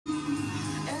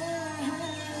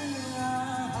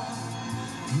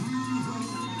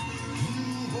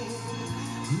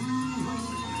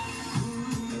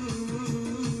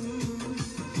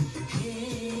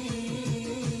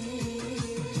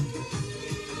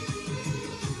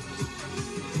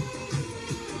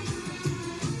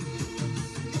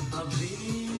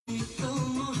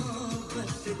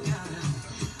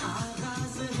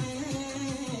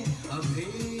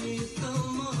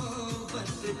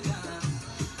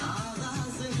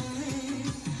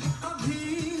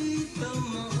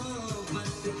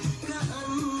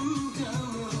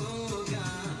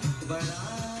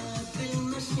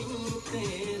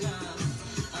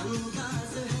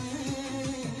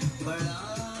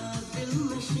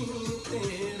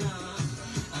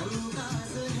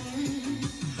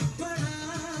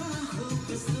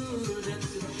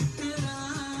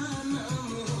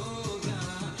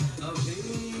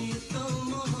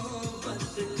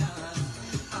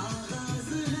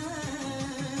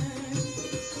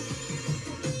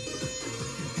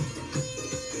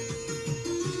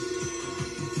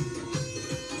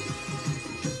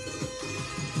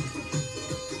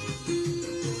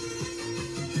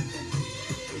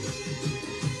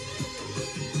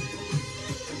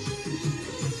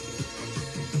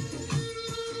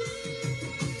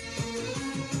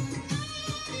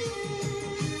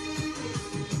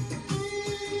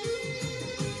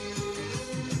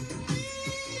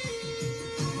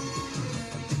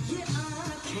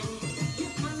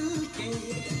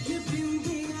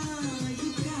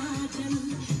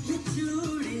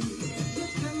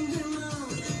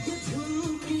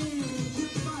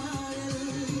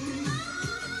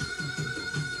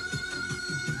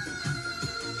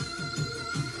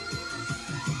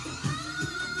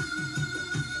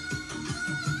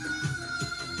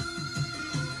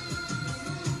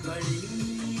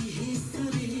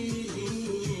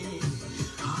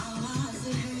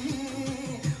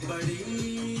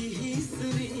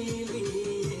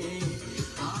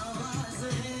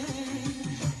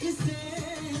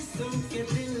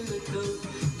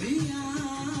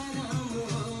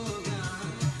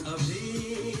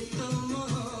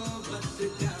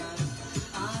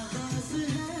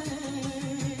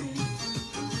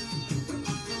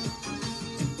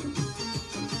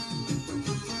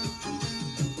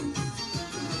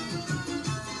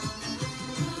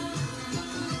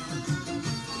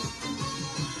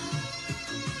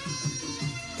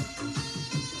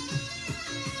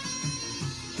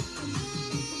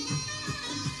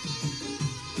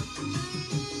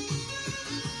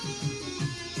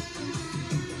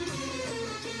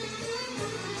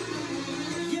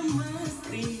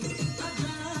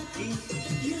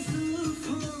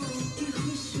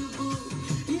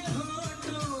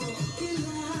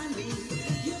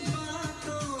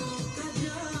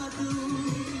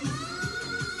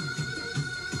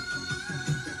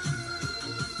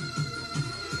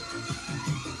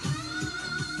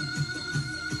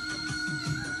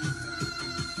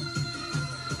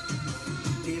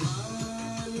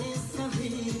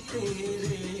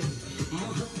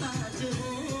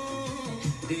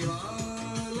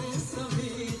दीवाने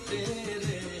सभी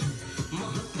तेरे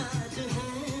मोहताज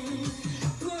हैं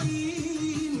कोई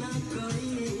ना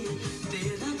कोई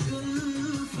तेरा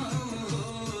गुलफाम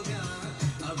होगा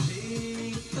अभी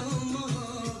तो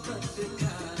मोहब्बत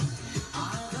का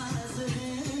आगाज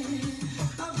है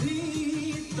अभी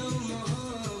तो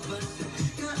मोहब्बत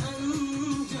का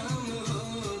अंजाम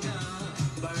होगा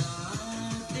बड़ा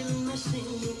दिलनशी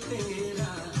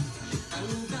तेरा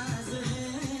अंदाज है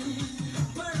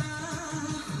बड़ा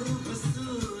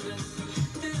खूबसूरत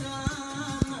तेरा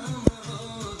नाम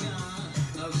होगा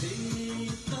अभी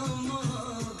तो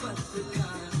मोहब्बत का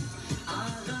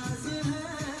आगाज है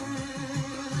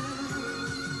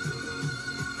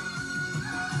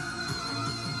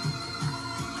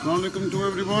Assalamu alaikum to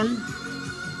everyone.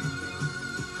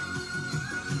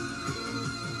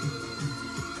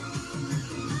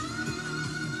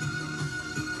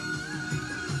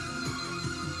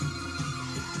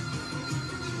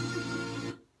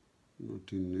 Not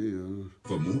in here.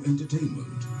 For more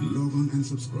entertainment, log on and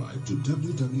subscribe to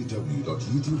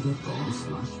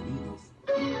www.youtube.com/videos.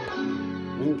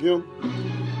 Thank you.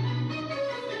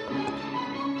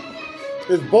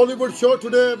 It's Bollywood show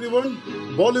today, everyone.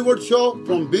 Bollywood show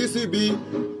from BCB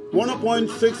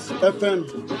 100.6 FM.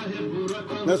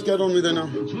 Let's get on with it now.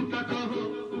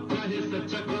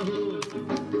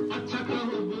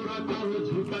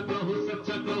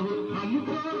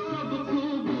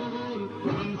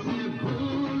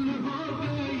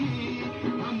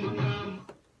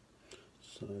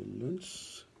 Silence.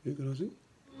 You can see.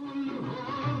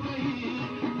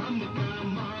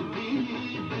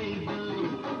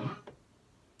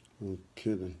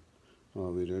 Okay then.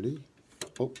 Are we ready?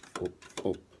 Up, up,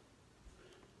 up.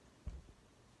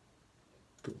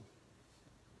 Go.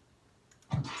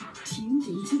 Tuned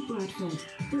into Bradford.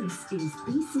 This is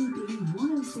BCB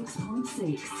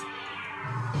 106.6.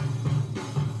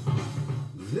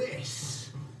 This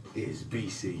is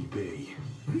BCB,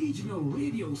 regional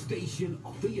radio station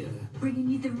of the year. Bringing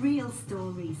you the real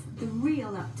stories, the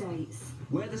real updates.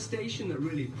 We're the station that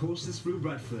really pulses through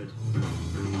Bradford.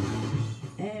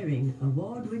 Airing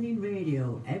award-winning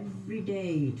radio every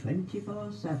day,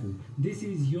 24/7. This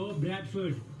is your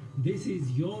Bradford. This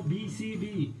is your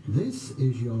BCB. This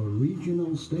is your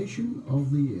regional station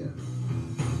of the year.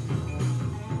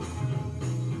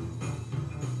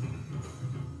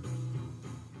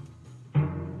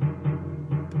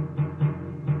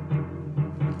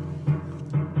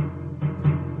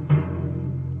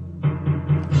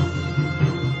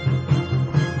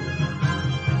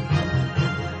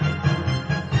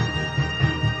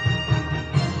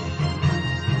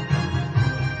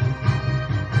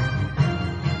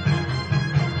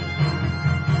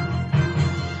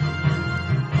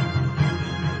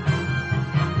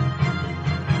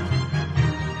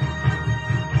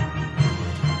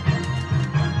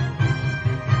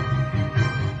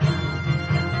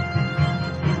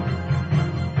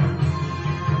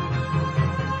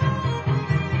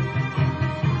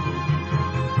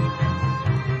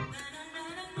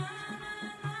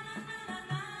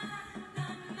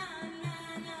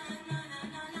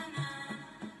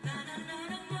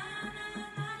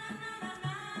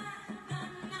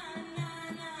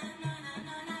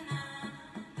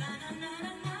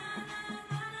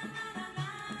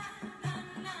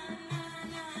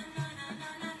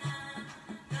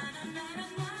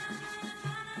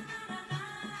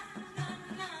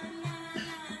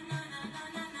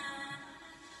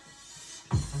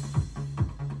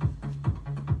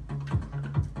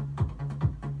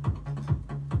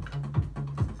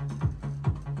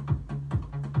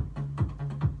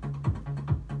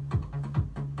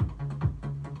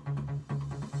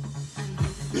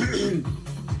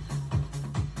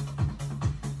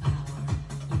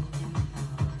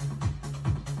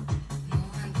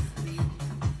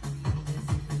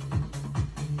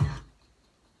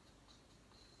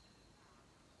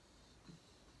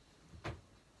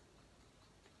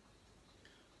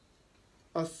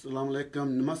 Assalamu alaikum,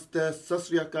 namaste, sat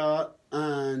sri akal,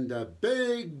 and a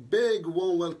big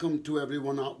warm welcome to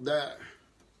everyone out there.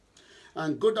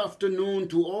 And good afternoon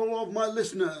to all of my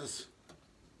listeners.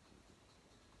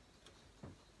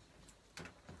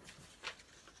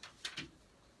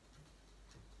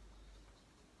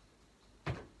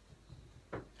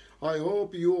 I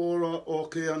hope you all are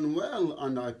okay and well,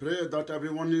 and I pray that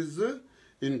everyone is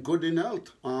in good in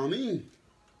health. Ameen.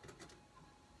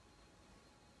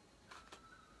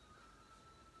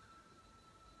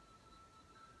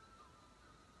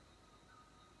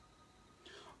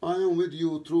 I am with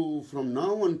you from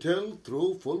now until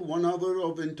full 1 hour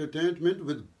of entertainment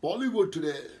with Bollywood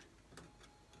today.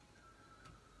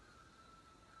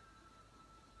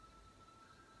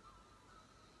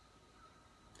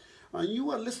 and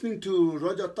you are listening to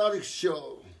Raja Tariq's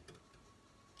show.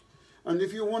 And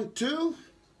if you want to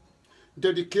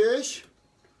dedicate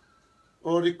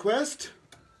or request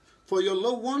for your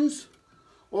loved ones,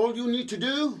 all you need to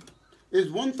do is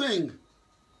one thing.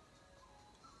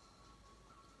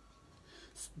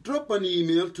 Drop an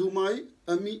email to my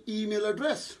email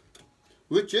address,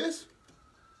 which is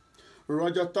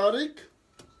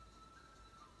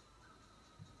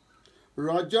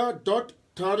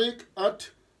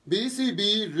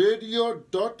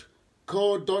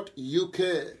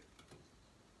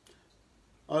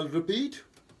I'll repeat,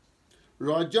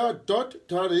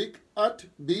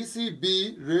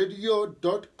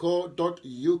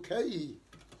 raja.tariq@bcbradio.co.uk.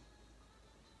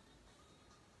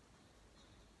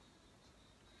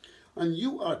 And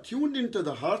you are tuned into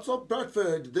the hearts of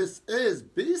Bradford. This is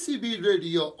BCB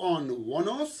Radio on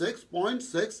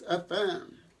 106.6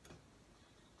 FM.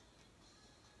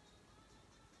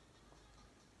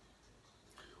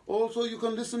 Also, you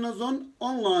can listen us on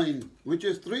online, which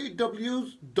is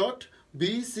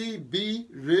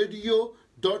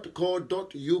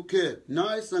www.bcbradio.co.uk.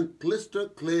 Nice and crystal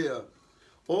clear.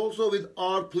 Also with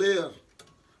our player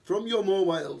from your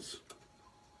mobiles.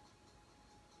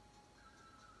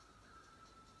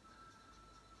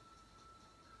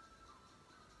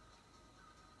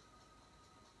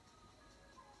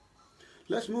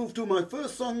 Let's move to my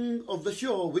first song of the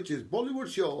show, which is Bollywood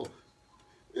show.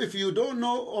 If you don't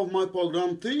know of my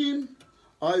program theme,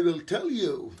 I will tell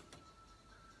you.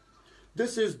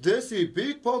 This is Desi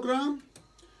Beat program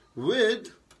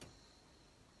with,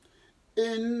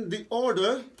 in the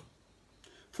order,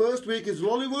 first week is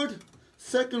Lollywood,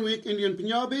 second week Indian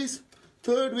Punjabis,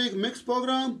 third week mixed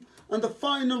program, and the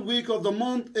final week of the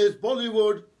month is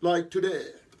Bollywood like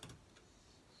today.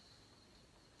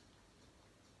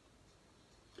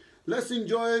 Let's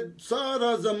enjoy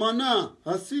Sara Zamana,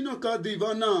 Hasino Ka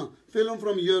Divana, film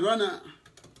from Yorana.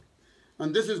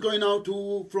 And this is going out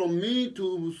from me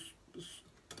to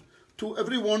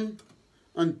everyone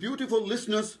and beautiful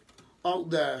listeners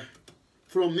out there.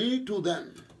 From me to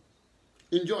them.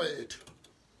 Enjoy it.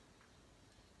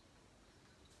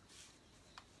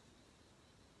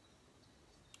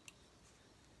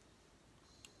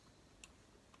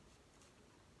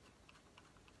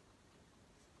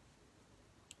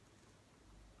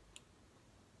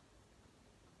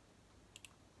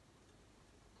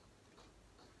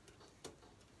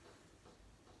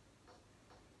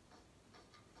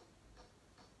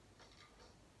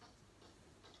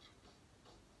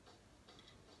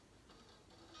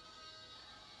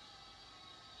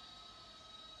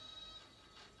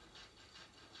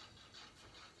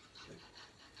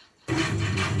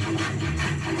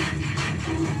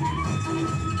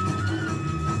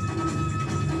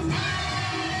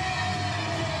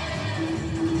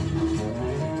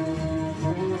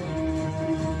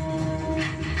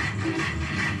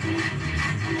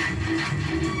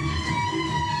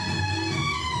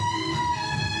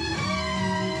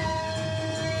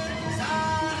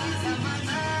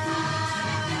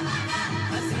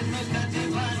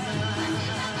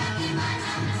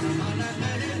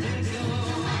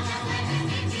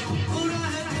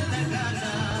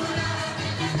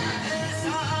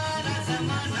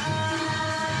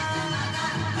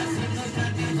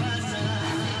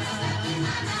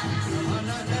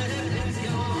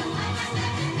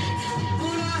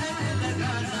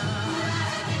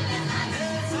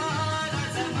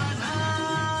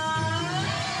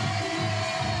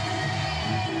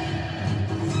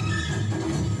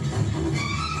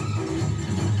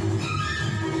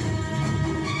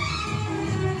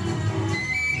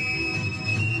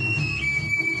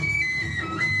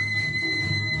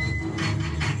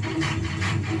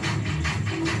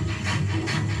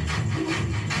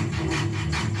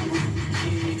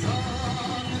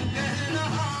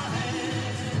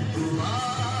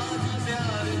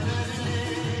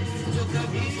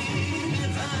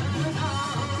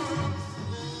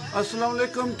 Assalamu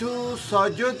alaikum to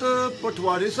Sajid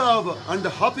Patwari Sahab, and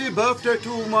happy birthday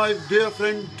to my dear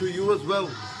friend, to you as well.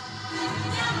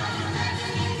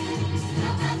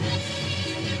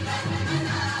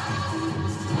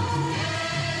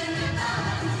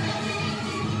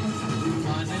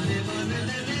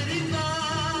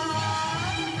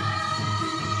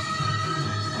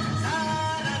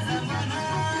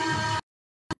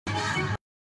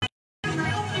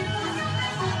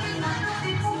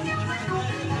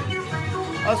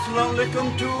 Assalamu alaikum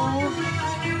to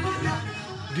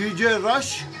DJ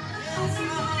Rush.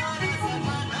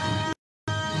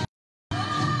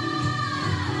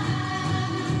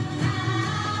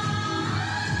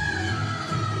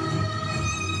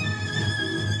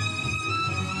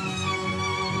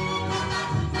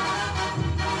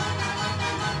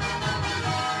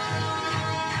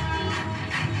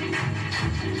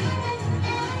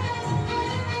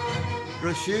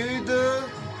 Rashid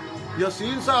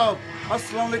Yasin Saab,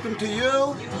 Assalamu alaikum to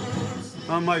you.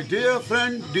 And my dear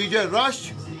friend DJ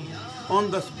Rush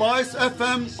on the Spice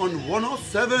FM on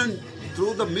 107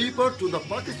 through the Meeper to the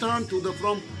Pakistan, to the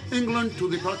from England to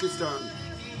the Pakistan.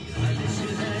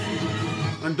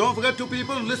 And don't forget to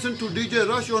people, listen to DJ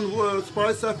Rush on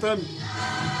Spice FM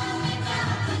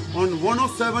on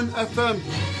 107 FM.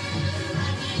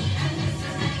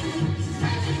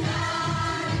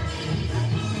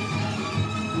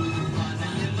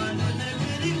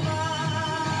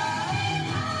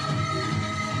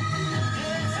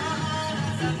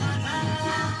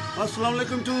 Assalamu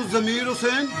alaikum to Zamir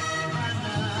Hussain.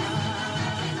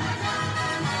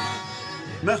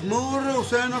 Mahmoud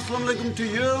Hussain, assalamu alaikum to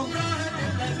you.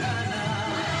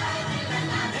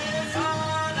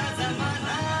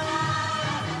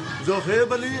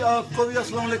 Zohaib Ali, aapko bhi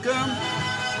assalamu alaikum.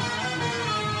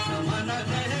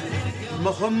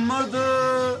 Muhammad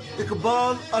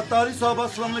Iqbal Atari Sahab,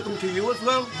 assalamu alaikum to you as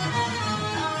well.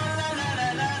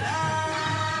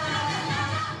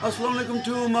 Assalamu alaikum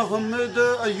to Muhammad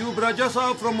Ayub Raja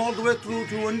Sahab from all the way through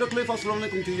to Undercliff. Assalamu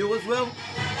alaikum to you as well.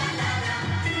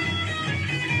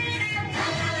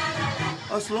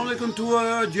 Assalamu alaikum to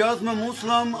Jazma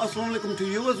Muslim. Assalamu alaikum to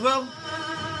you as well.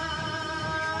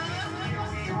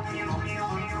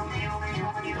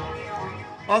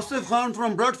 Asif Khan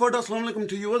from Bradford. Assalamu alaikum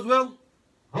to you as well.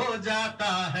 हो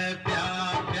जाता है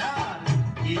प्यार प्यार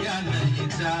किया नहीं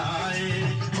जाए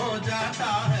हो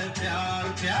जाता है प्यार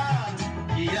प्यार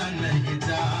किया नहीं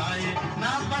जाए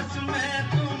ना बस में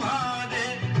तुम्हारे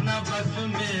ना बस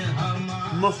में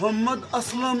हमारे Muhammad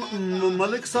Aslam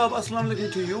Malik Saab, assalamu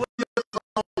alaikum to you.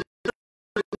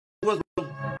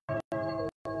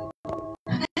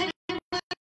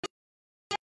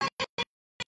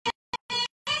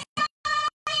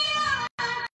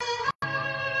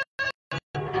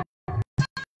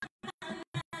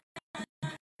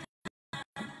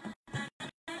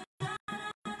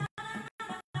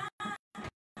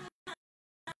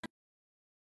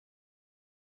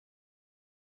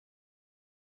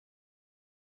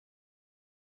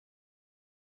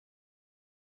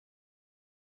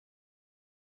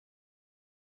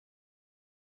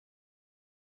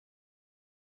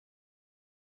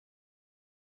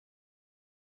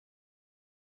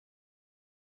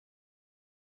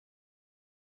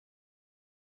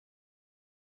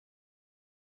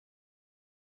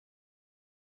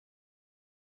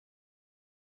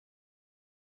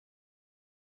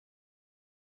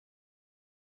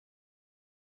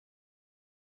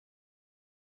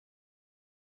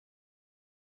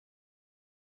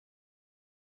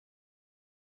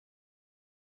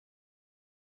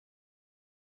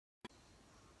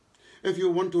 If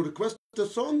you want to request a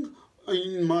song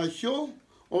in my show,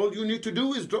 all you need to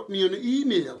do is drop me an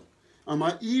email. And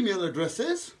my email address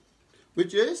is,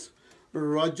 which is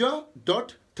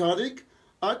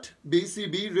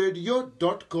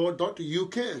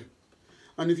raja.tariq@bcbradio.co.uk.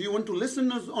 And if you want to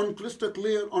listen us on crystal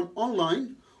clear on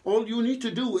online, all you need to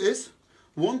do is,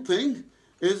 one thing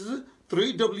is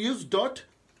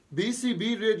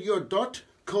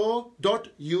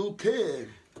 3ws.bcbradio.co.uk.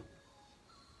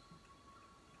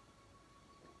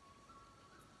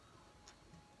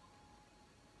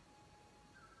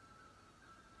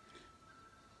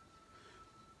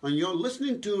 And you're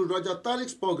listening to Raja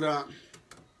Tariq's program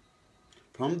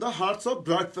from the hearts of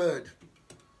Bradford.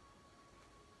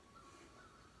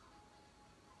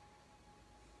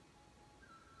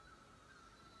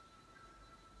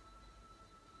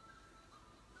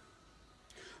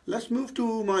 Let's move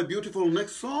to my beautiful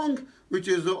next song, which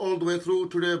is all the way through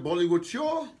today Bollywood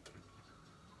show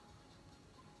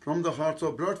from the hearts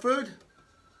of Bradford.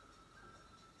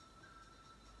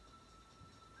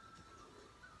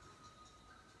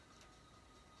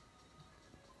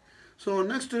 So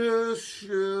next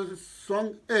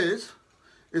song is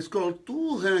called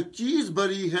Tu Hai Cheez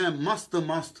Bari Hai Mast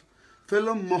Mast,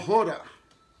 film Mahora.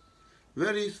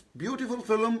 Very beautiful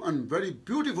film and very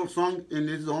beautiful song in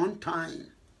its own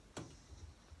time.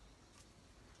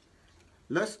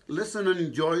 Let's listen and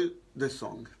enjoy this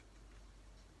song.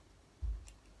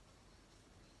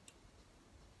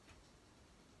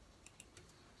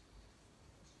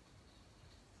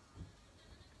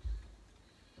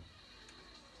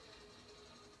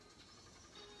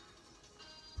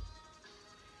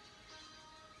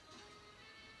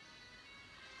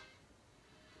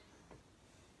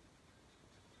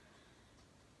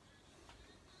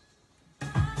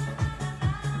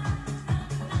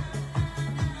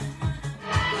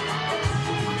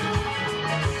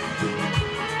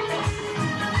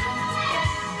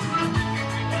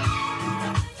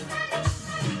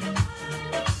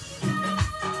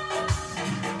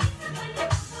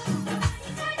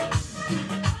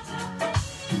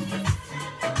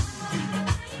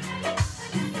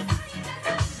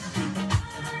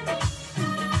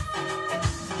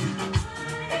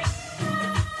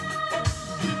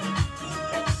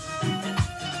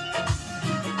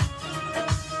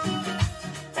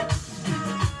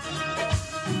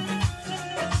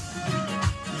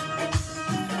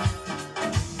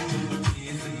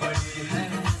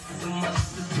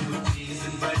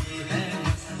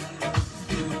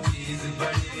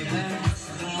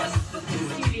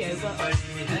 but I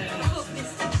booked this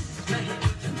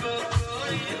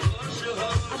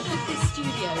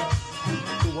studio.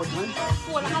 For what time?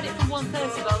 Well, I had it from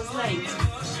 1:30, but I was late.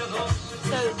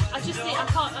 So I just think I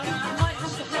can't. I might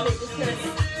have to have it because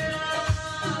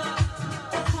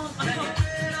I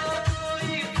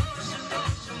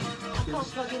can't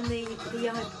plug in the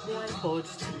iPod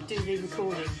to do the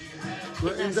recording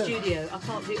in that studio. I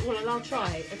can't do it. Well, I'll try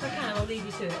it. If I can, I'll leave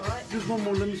you to it. All right? Just one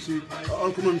more. Let me see.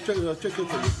 I'll come and check it for you.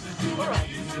 All right.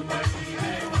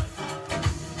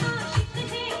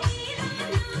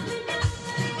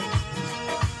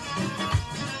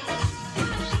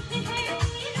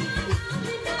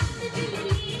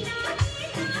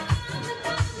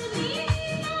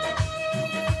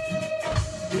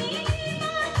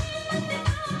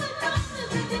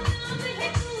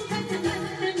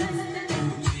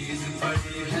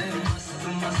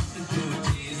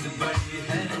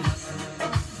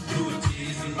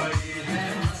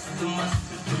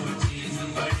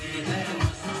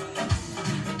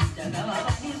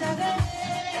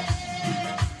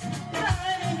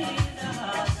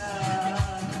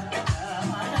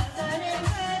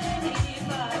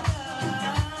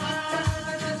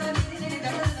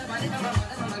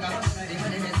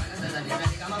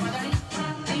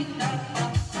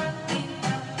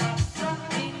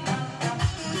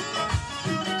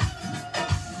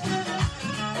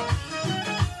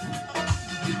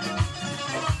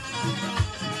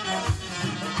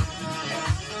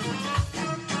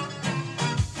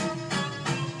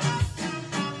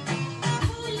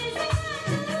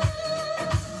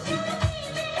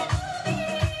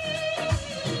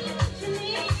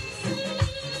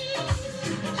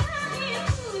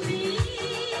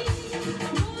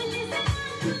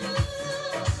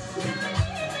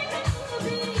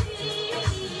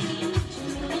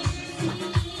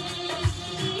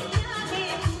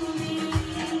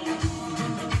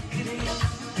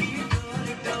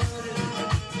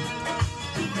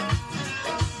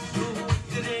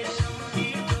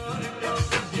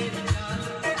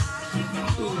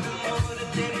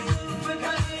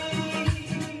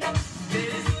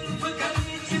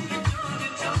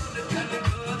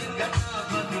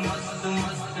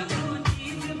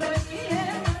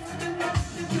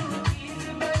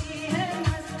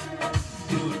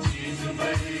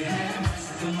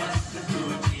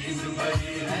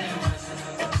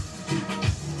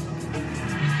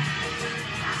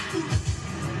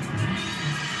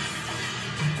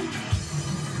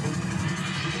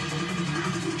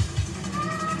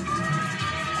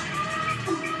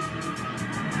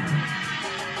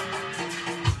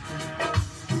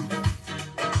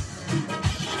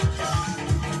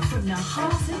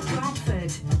 Heart of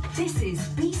Bradford. This is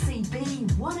BCB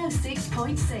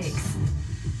 106.6.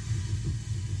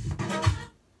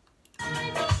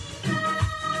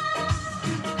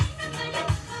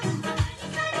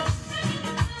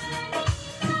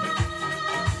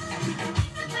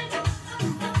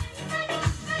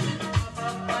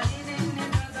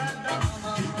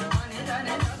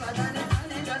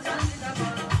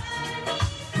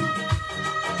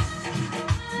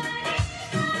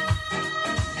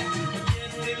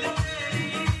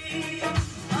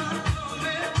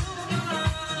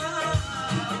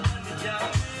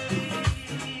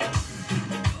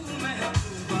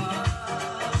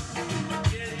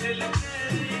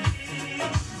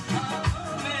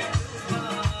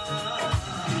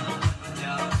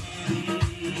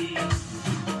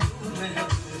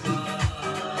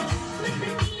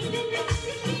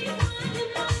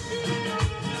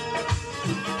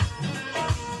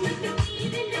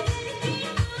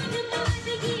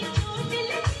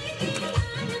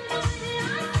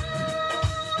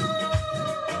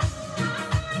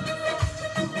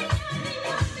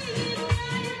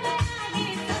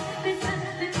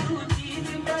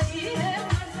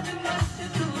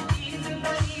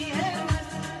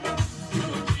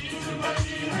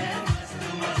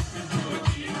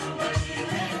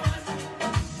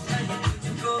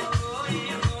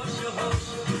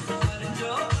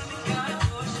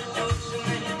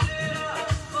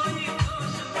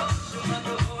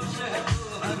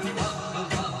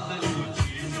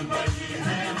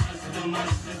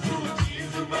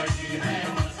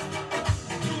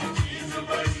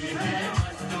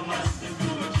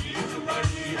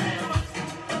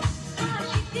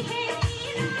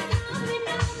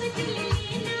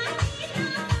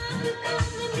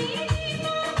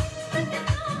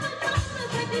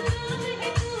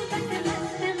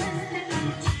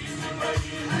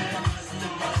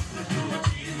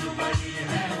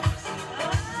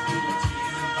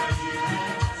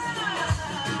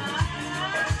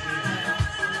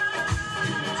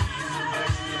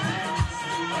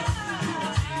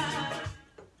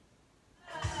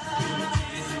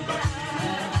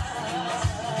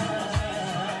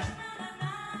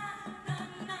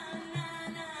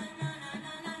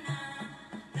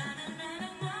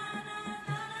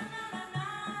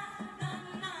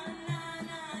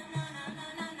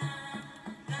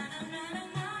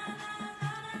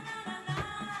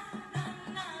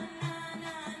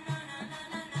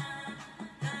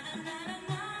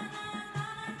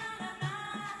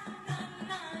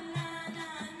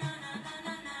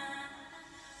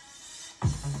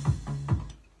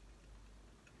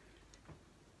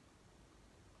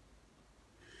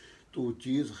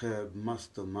 Jeez hai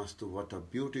mast mast, what a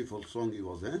beautiful song it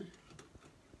was, eh?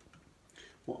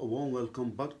 A warm welcome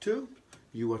back to.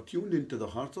 You are tuned into the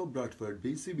hearts of Bradford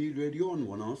BCB Radio on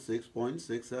 106.6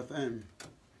 FM.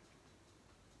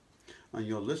 And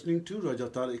you're listening to Raja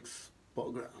Tariq's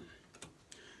program.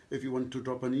 If you want to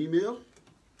drop an email,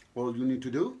 all you need to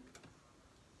do,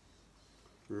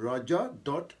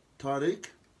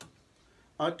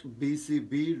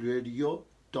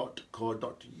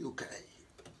 raja.tariq@bcbradio.co.uk.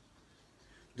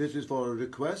 This is for a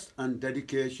request and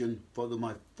dedication for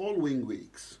my following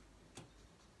week's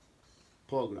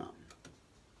program.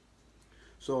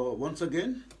 So once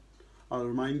again, I'll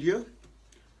remind you,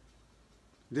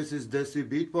 this is Desi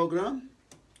Beat program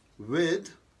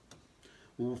with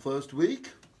first week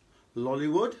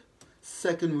Lollywood,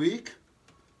 second week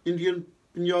Indian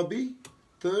Punjabi,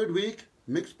 third week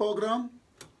mixed program,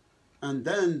 and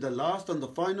then the last and the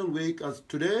final week as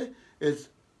today is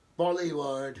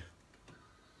Bollywood.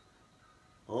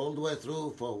 All the way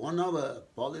through for 1 hour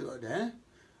Bollywood, eh?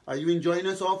 Are you enjoying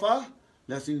it so far?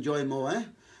 Let's enjoy more, eh?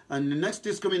 And the next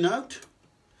is coming out.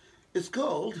 It's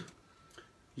called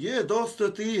Ye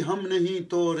Dostati Hum Nahi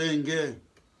Todenge.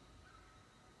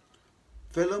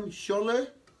 Film Sholay,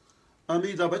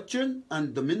 Amitabh Bachchan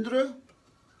and Dharmendra,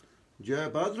 Jay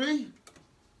Badri,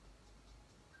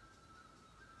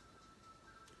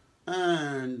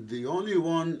 and the only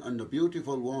one and the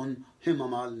beautiful one, Hema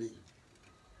Malini.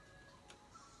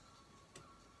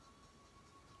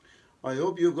 I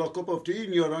hope you've got a cup of tea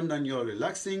in your hand and you're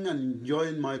relaxing and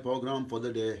enjoying my program for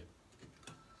the day.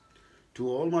 To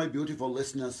all my beautiful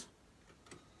listeners,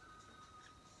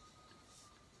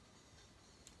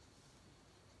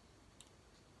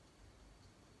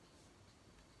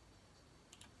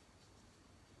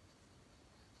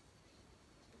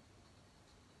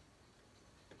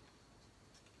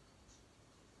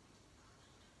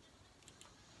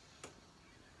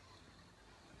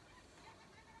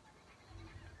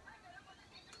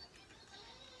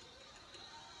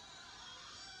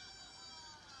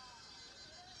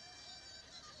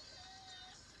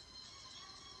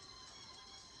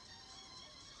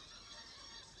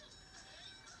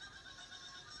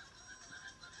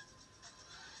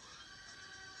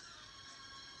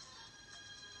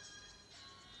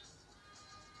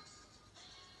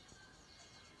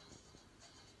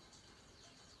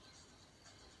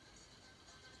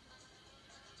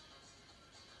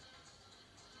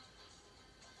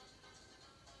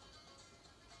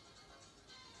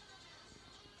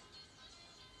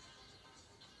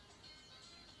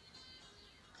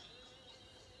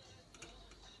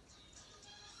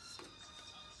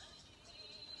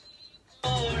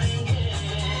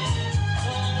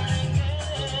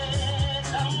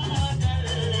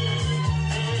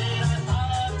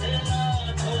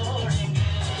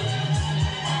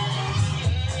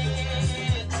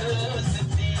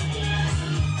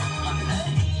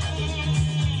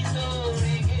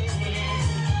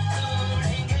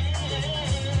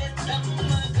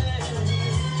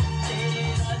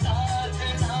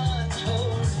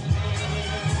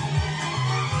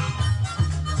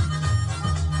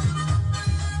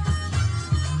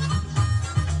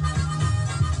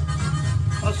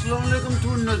 Assalamualaikum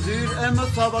to Nazir Ahmed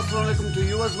Sahab, assalamualaikum to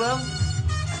you as well.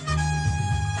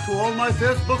 To all my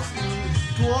Facebook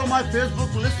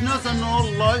listeners and all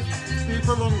live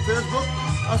people on Facebook,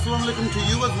 assalamualaikum to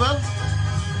you as well.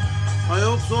 I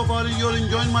hope so far you're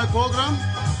enjoying my program.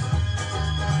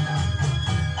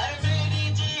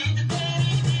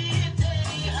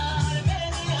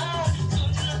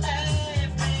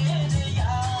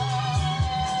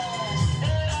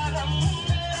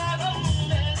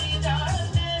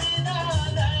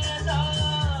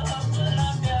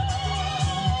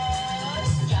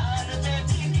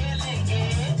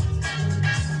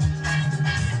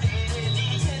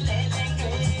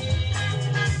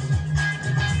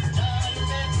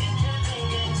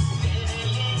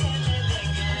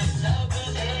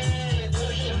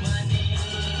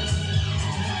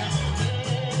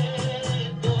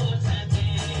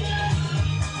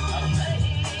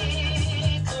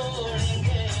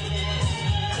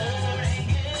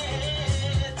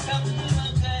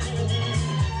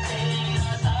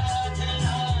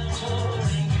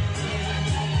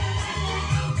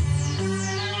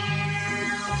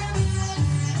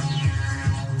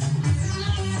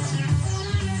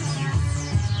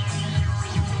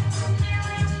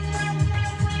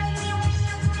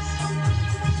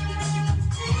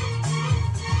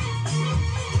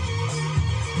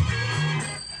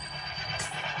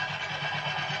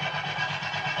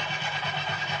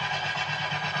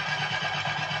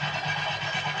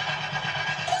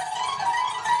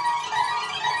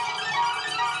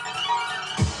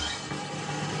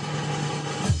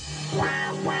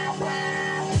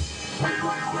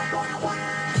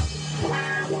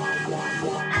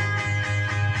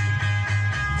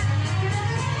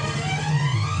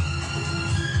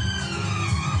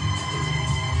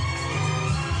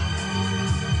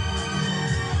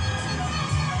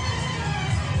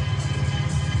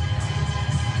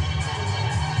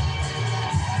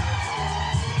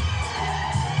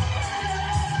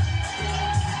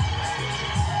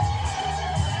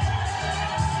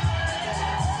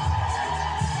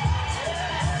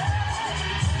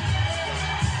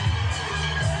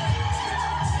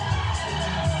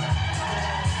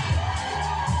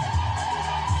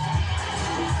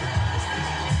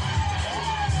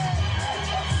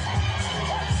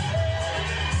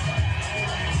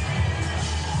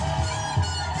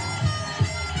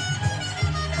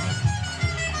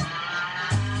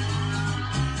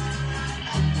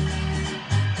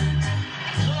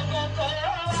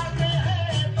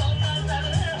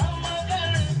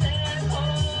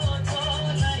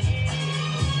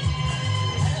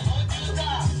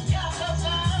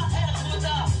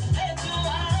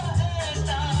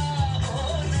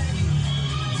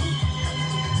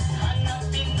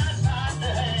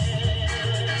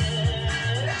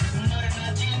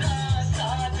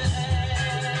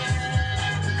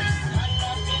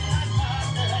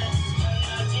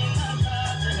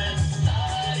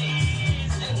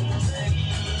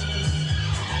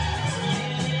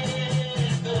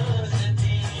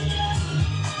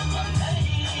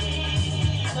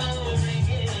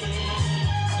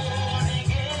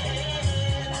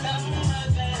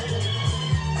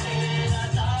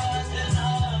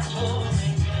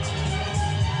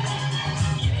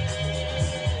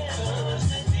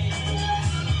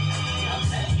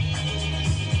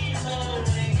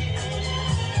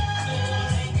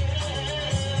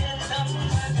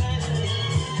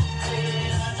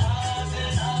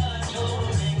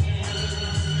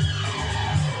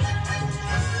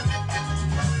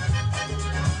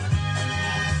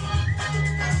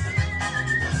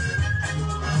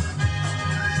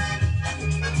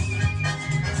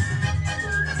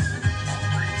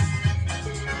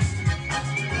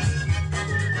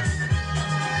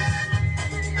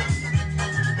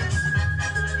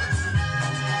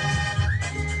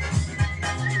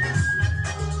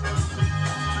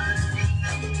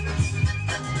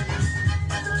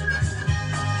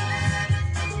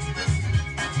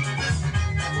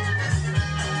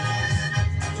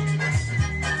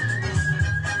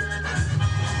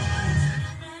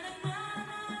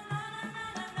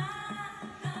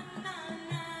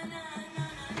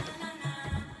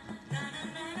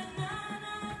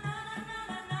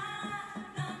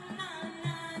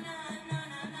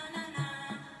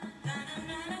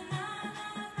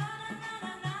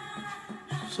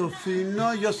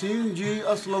 Safina Yasin ji,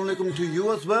 assalamu alaikum to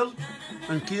you as well.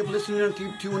 And keep listening and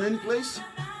keep tuning in, please.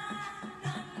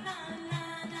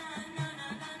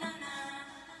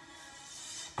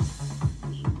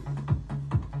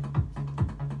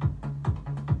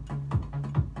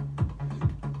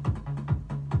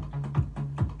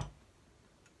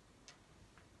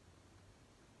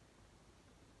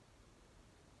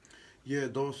 ये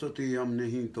दोस्ती हम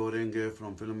नहीं तोड़ेंगे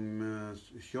from film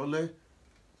Sholay.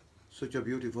 Such a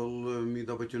beautiful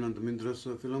Amitabh Bachchan and Mindra's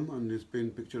film, and it's been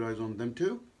picturized on them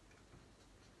too.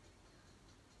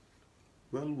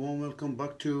 Well, warm welcome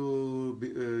back to,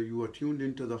 you are tuned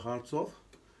into the hearts of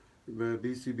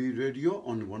BCB Radio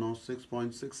on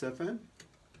 106.6 FM.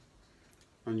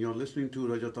 And you're listening to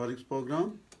Raja Tariq's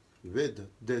program with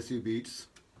Desi Beats.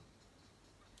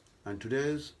 And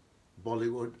today's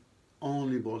Bollywood,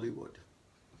 only Bollywood.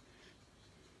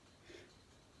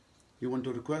 You want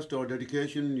to request or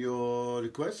dedication your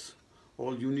requests?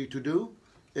 All you need to do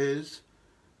is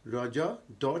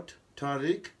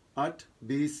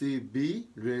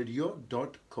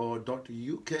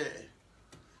raja.tariq@bcbradio.co.uk.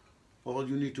 All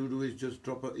you need to do is just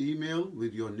drop an email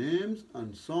with your names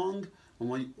and song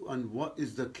and what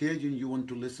is the occasion you want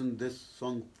to listen this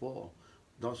song for.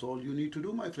 That's all you need to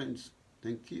do, my friends.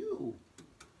 Thank you.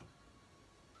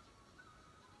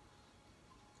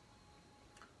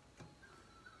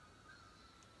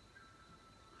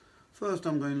 First,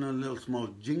 I'm going a little small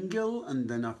jingle, and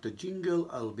then after jingle,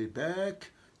 I'll be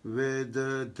back with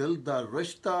Dil Da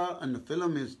Rishta, and the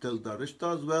film is Dil Da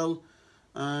Rishta as well,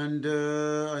 and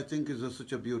I think it's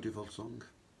such a beautiful song.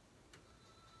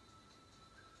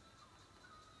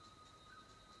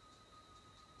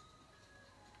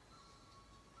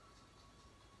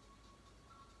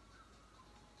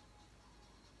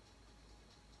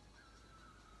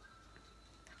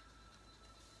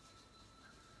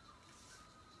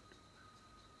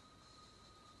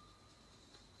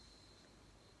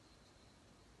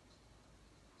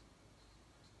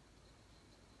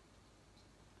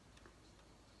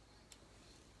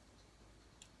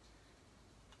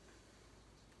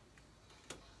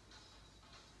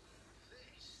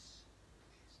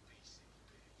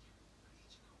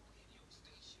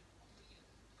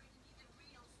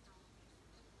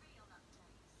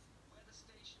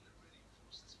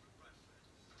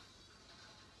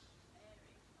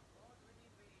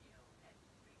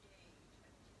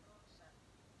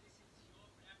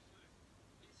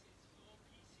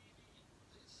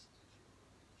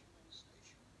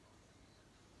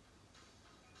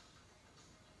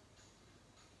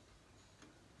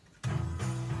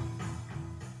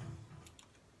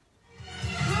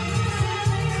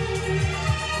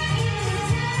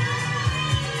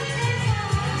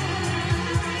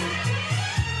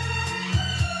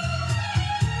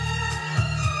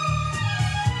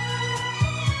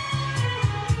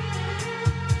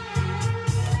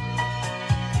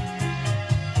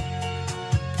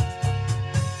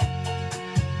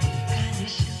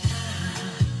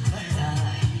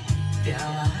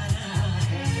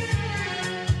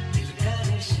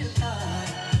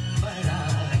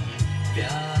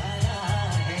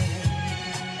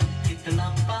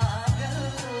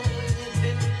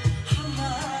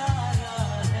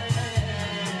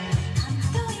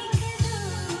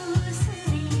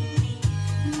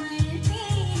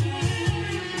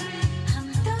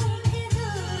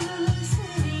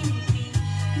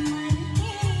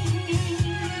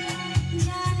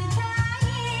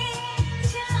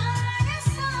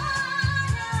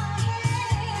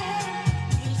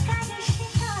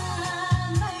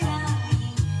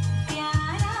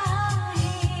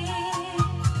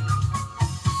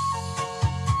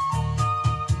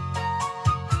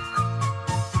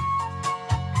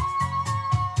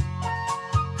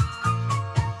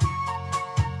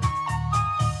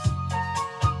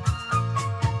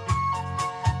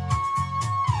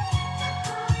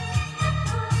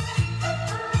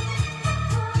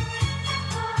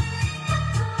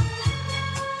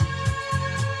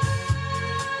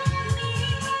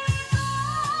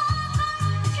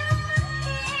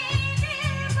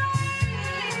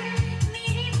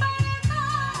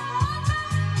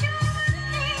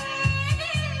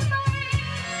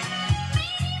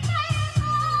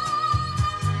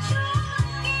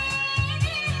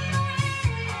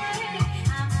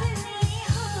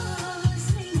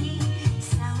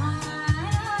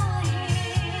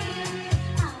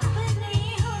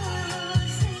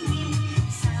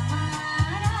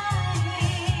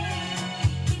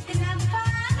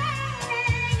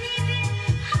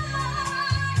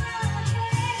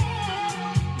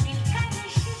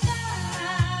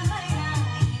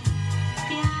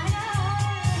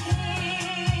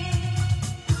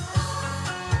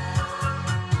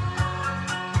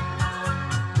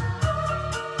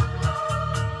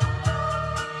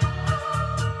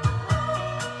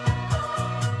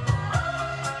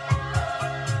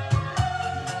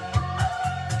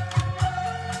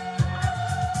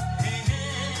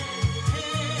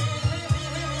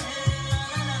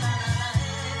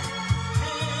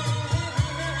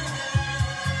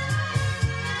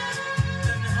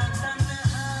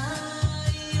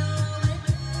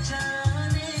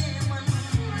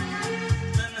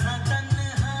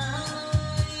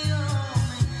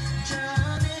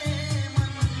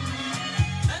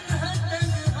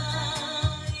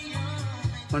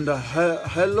 And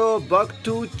hello back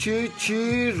to Chi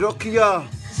Chi Rokia.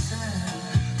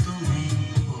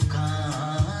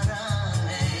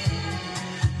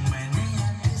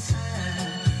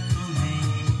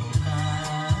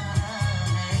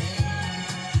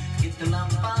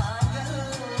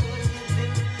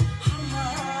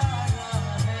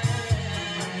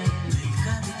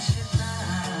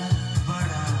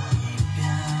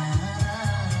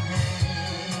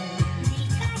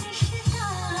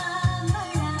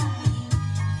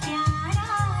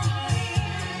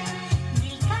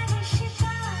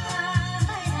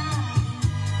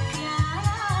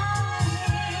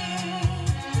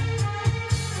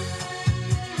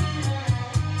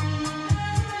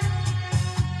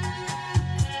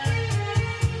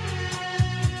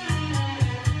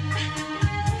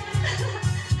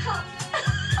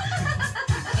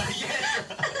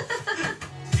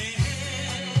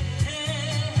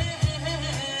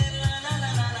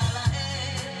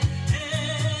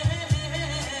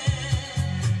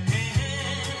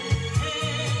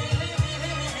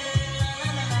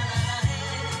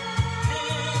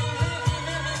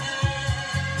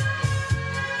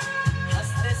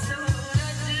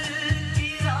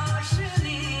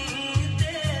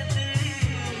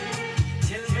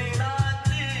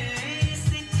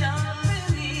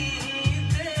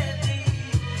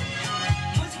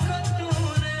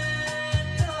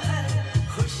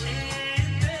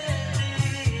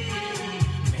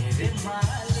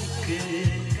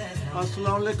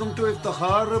 Assalamu alaikum to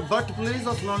Iftihar, but please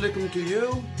assalamu alaikum to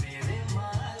you.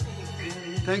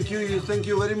 Thank you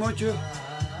very much.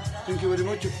 Thank you very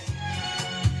much.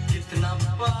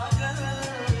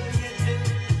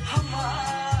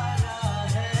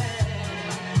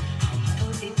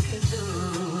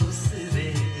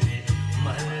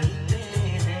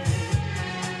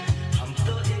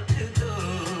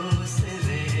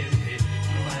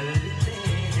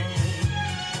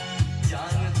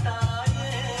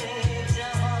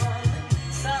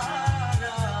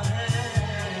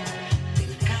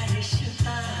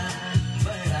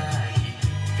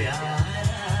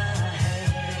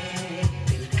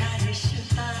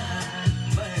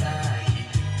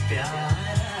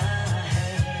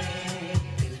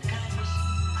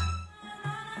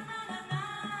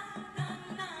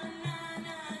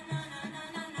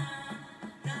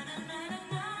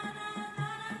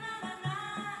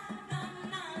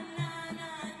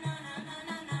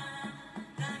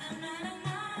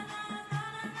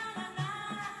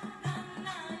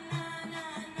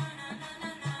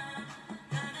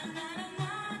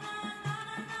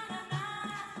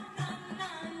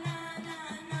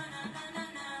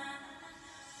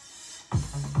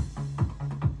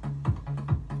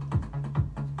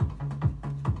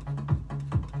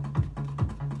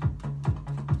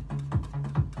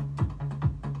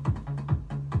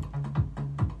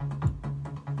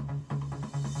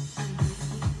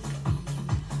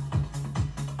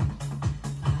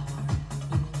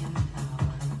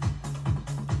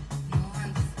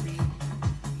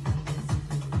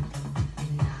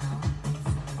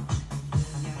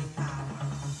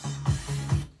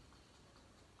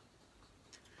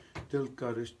 Dil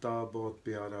ka rishta bahut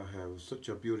pyara hai. Such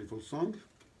a beautiful song.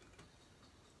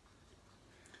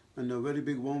 And a very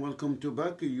big warm welcome to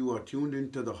back. You are tuned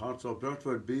into the hearts of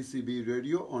Bradford BCB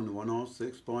Radio on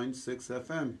 106.6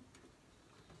 FM.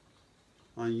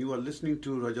 And you are listening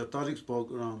to Raja Tariq's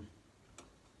program.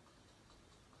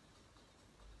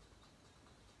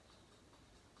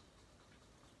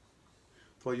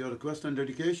 For your requests and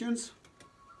dedications,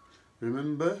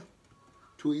 remember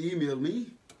to email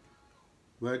me.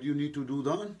 Where do you need to do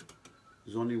that?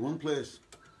 There's only one place.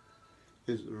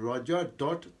 It's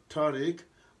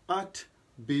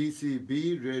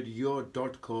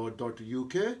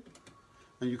raja.tariq@bcbradio.co.uk,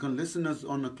 and you can listen us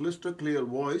on a crystal clear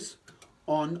voice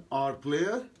on our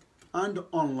player and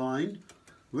online,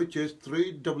 which is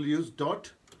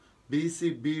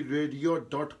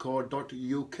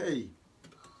www.bcbradio.co.uk.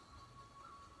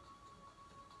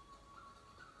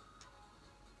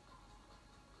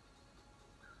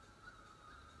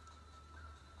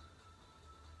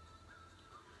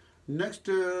 Next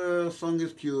song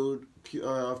is queued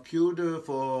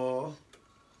for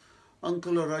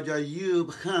Uncle Raja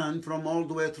Ayub Khan from all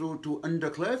the way through to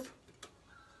Undercliff.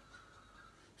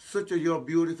 Such a your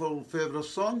beautiful favorite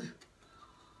song,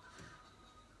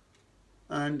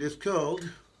 and it's called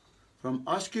from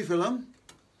Ashki film,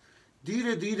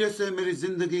 Dheere Dheere Se Meri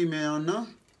Zindagi Mein Aana.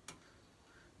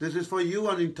 This is for you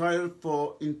and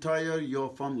entire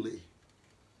your family.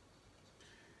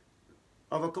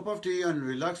 Have a cup of tea and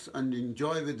relax and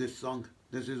enjoy with this song.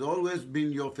 This has always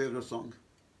been your favorite song.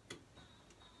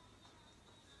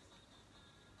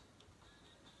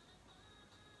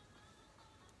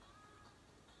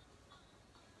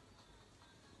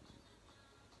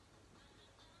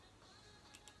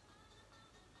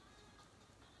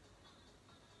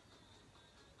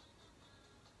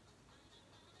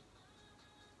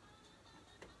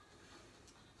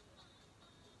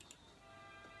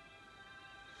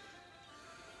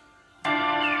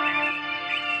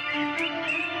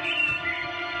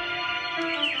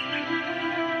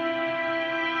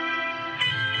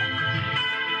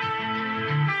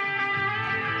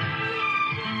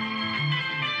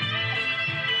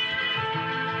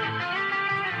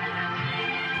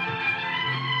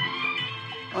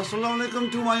 Assalamu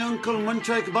alaikum to my uncle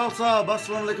Mancha Iqbal Saab.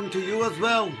 Assalamu alaikum to you as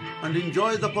well. And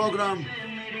enjoy the program.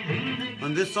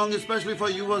 And this song is especially for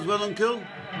you as well, uncle.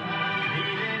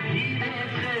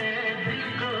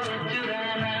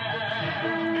 चुराना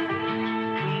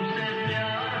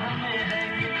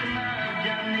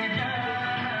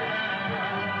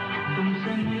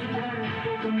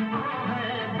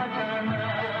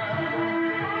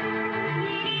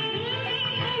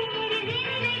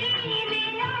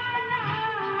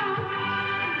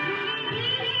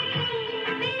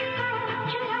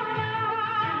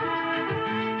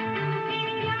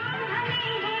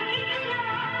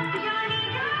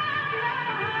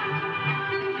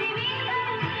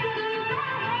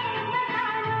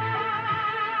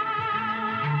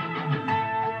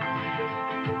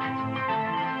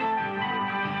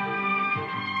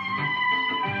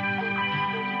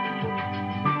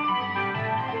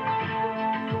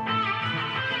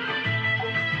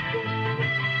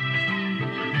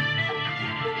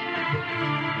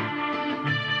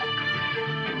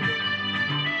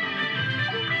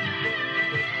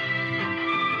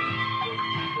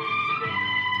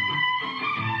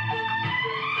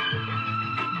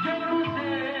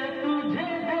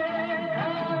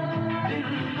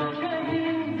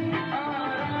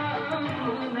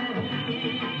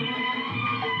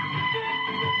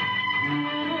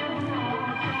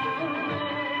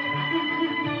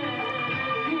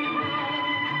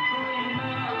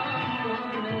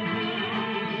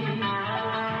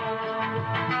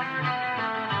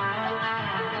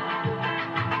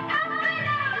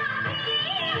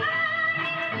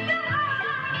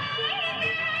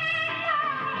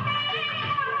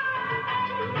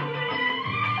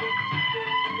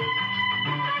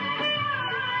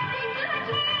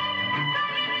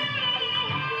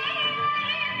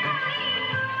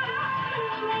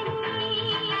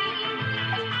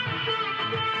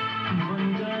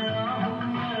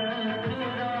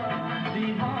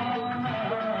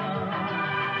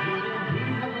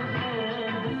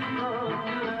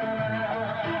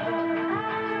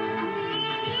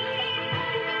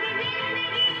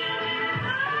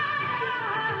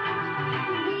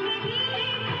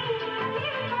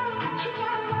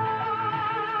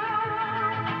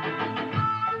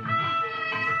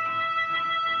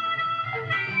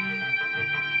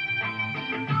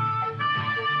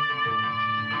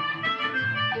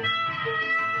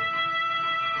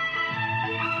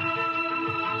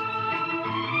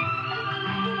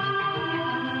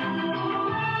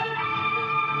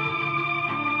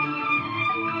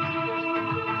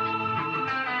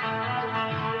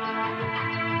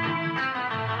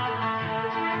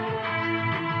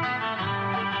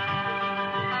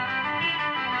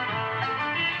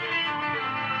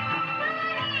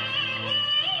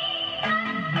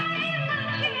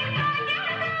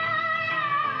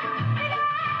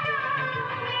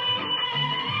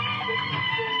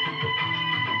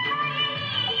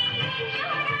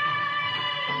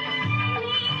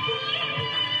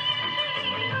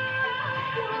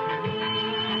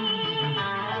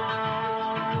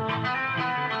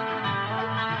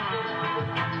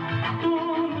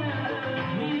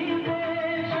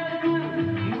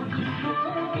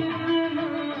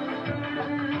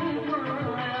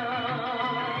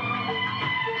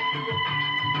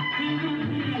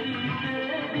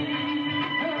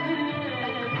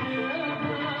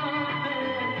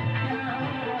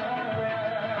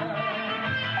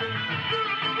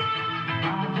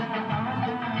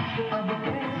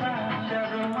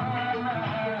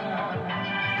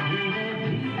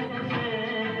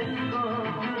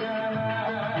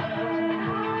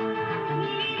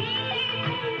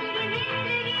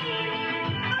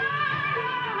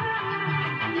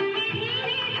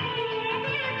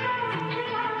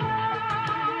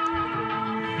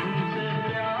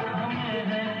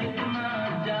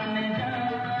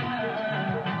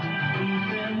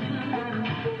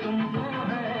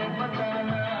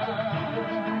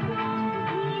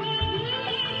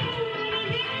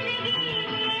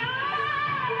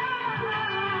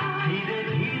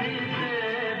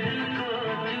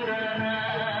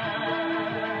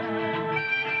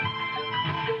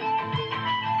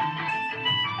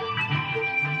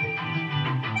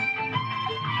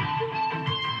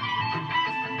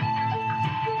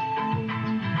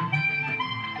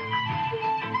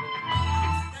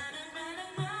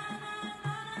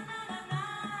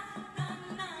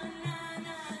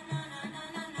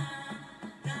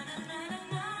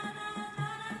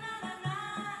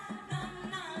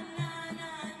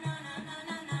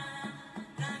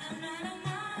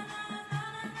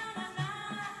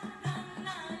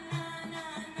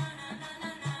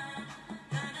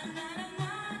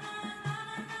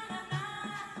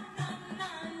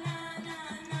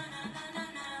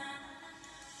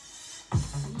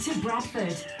to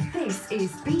Bradford. This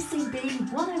is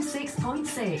BCB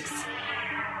 106.6.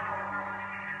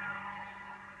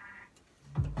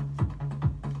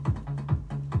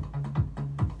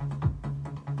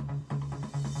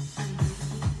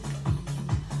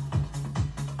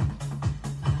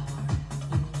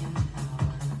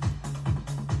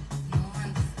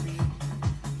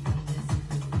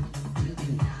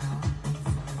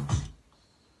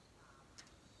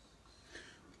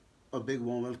 A big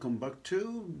warm welcome back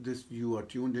to this. You are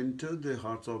tuned into the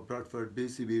Hearts of Bradford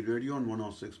BCB Radio on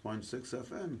 106.6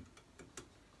 FM.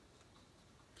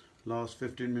 Last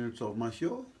 15 minutes of my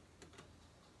show.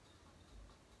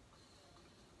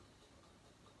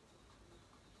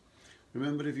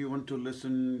 Remember, if you want to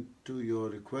listen to your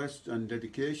requests and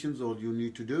dedications, all you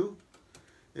need to do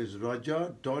is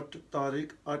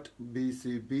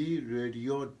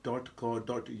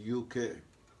raja.tariq@bcbradio.co.uk.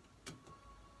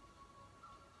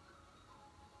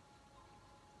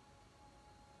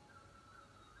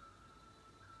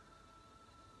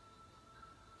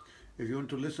 If you want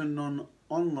to listen on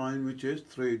online, which is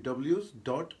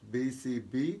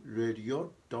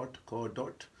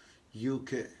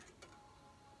www.bcbradio.co.uk.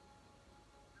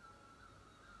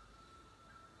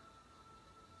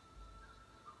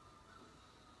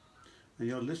 And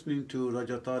you're listening to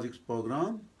Raja Tariq's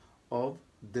program of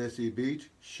Desi Beat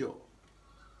Show.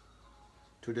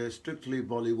 Today strictly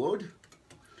Bollywood.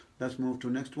 Let's move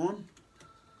to next one.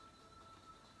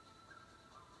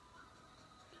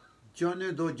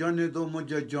 जाने दो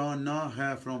मुझे जाना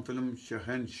है from film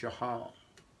Shahenshah.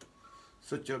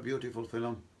 Such a beautiful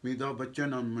film. Amitabh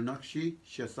Bachchan and Meenakshi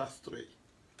Shastri.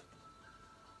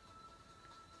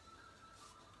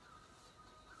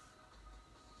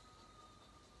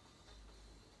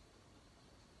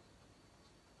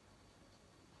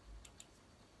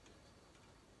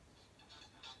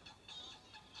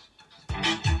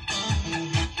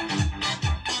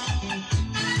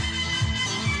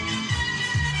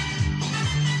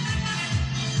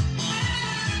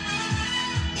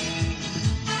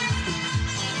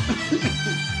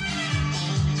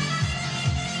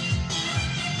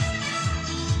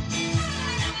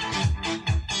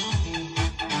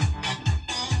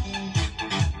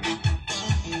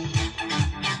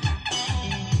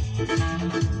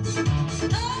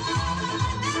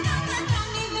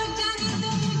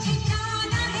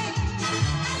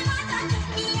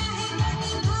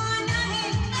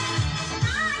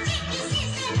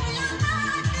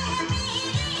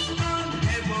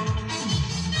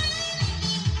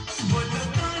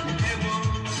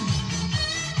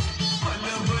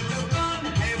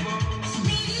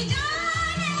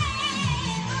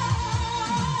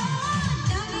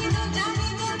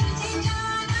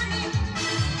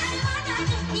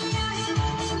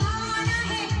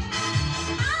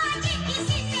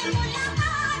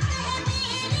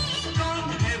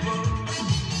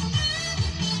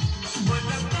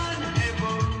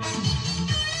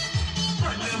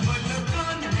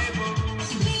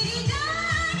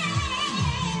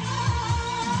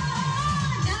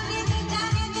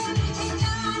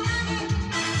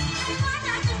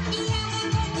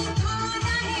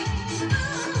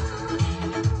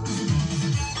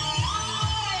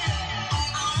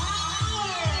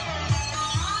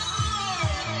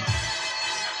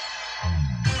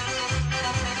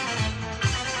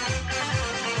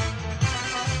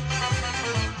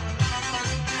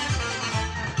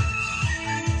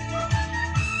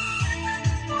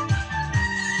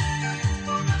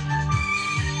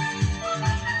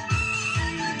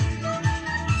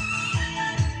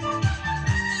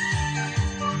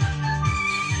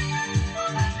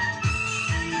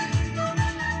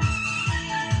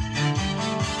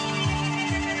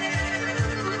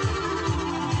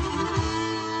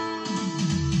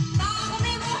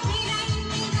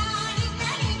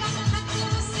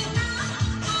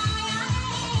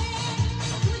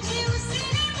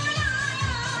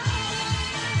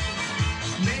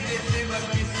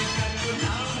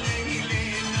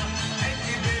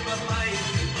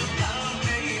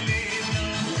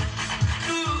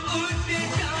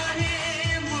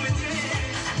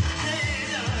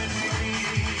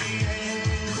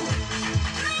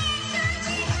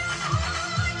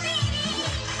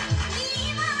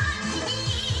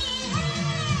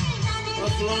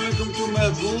 Assalamualaikum to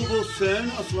Mahboob Hussain.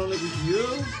 Assalamualaikum to you.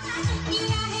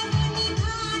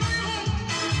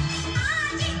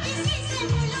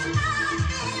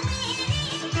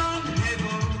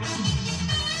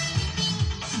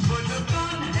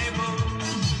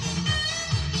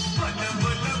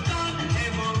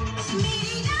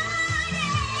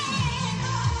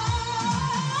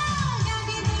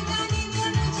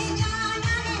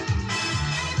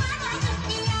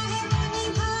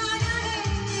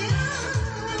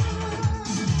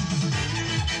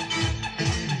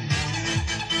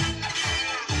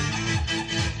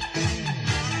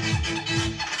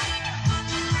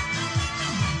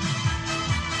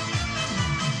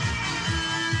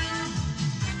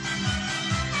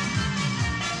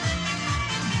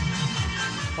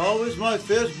 How is my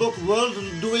Facebook world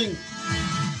doing?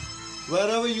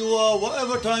 Wherever you are,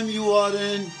 whatever time you are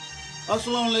in,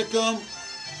 Assalamu alaikum,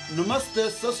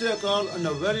 Namaste, Sat Sri Akal, and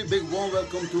a very big warm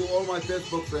welcome to all my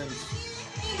Facebook friends.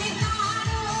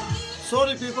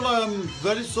 Sorry people, I am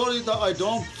very sorry that I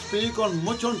don't speak on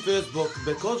much on Facebook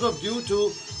because of due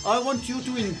to I want you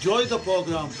to enjoy the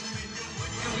program.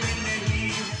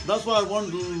 That's why I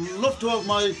love to have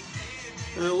my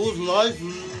who's live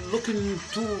looking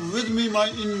to with me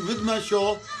with my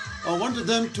show. I wanted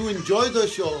them to enjoy the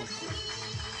show.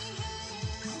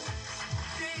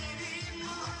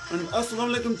 And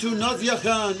assalamu alaikum to Nazia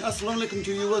Khan. Assalamu alaikum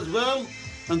to you as well.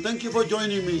 And thank you for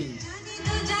joining me.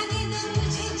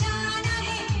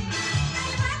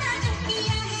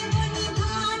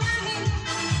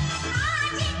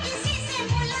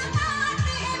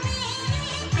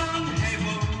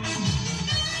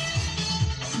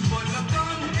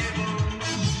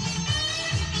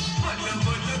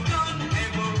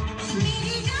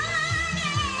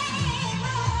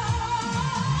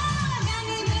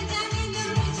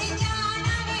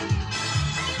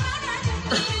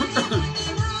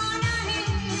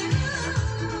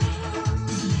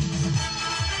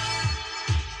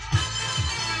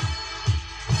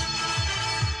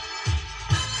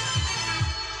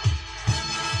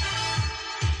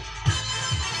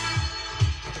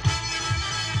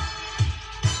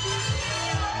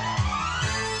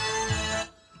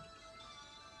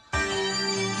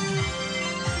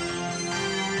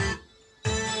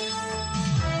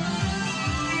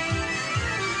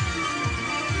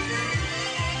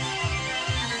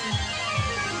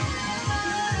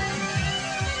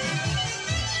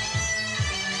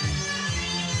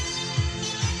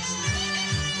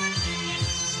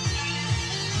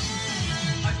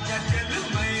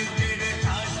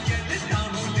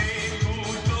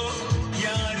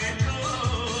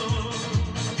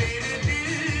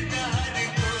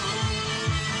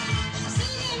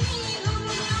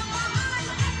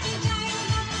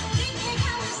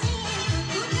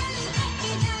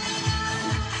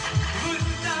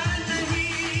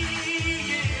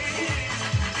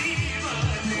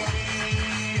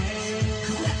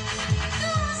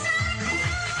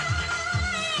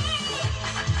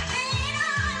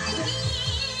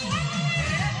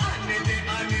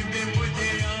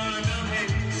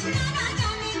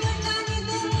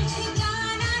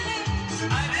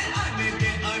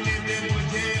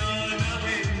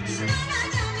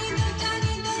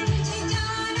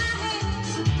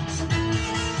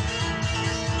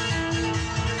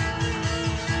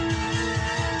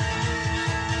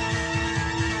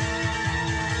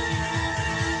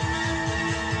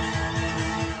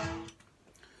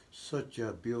 Such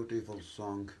a beautiful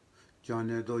song.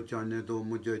 जाने दो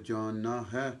मुझे जानना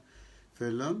है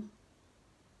film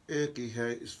एक ही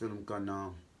है इस film का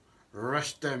नाम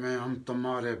रिश्ते में हम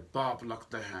तुम्हारे बाप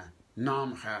लगते हैं नाम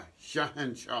है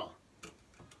शहंशाह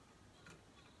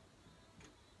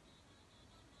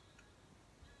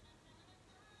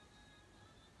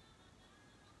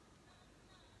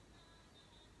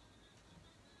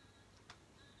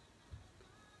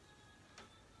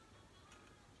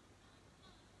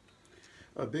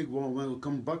A big warm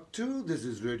welcome back to this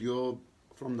is radio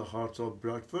from the hearts of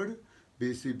Bradford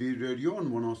BCB Radio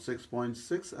on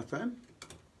 106.6 FM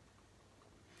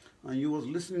and you was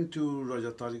listening to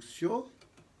Raja Tariq's show.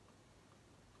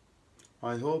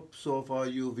 I hope so far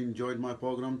you've enjoyed my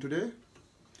program today.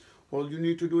 All you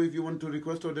need to do if you want to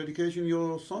request or dedication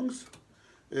your songs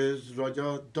is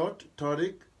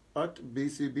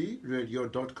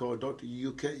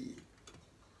raja.tariq@bcbradio.co.uk.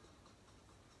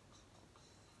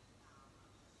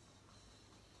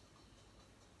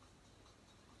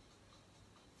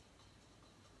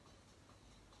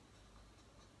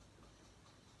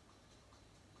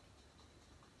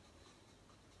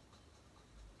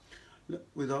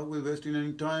 Without wasting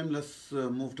any time, let's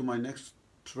move to my next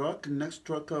track. Next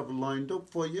track I've lined up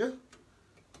for you,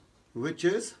 which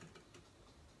is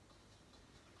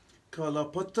Kala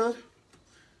Patthar,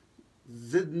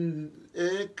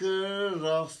 Ek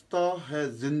Rasta Hai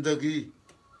Zindagi.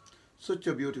 Such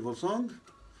a beautiful song.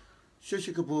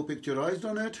 Shashi Kapoor picturized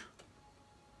on it.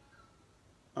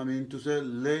 I mean to say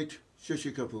late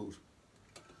Shashi Kapoor.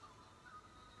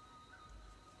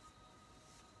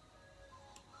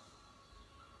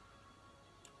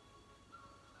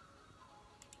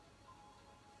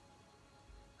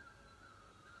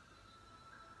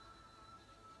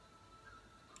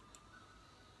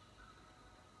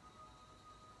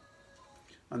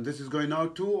 And this is going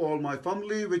out to all my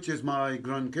family, which is my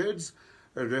grandkids,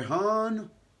 Rehan,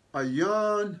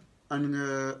 Ayan, and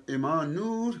Iman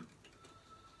Noor.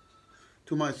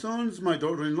 To my sons, my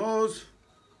daughter-in-laws,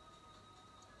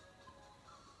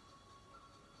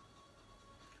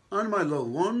 and my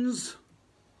loved ones,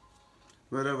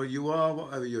 wherever you are,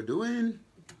 whatever you're doing.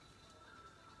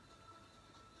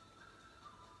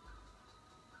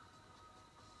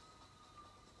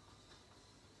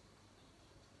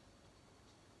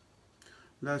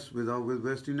 Without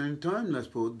wasting any time, let's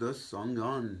put the song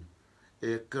on.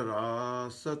 एक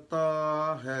रास्ता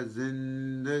है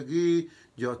जिंदगी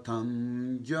जो थम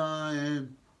जाए.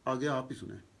 आगे आप ही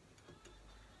सुने.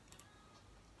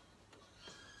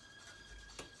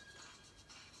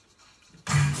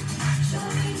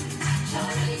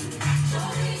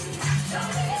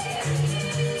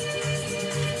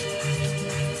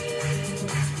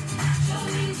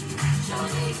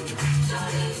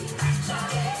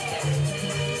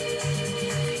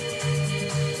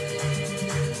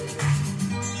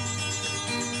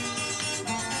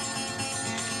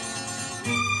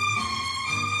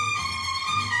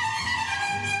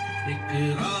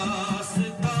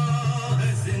 रास्ता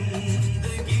है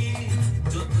जिंदगी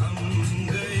जो थम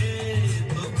गए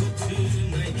तो कुछ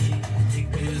नहीं.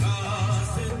 एक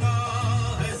रास्ता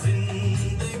है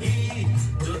जिंदगी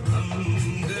जो थम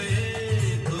गए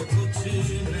तो कुछ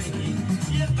नहीं.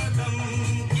 ये कदम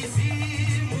किसी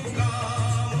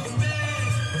मुकाम पे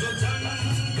जो जम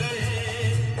गए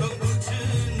तो कुछ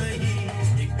नहीं.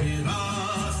 एक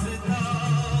रास्ता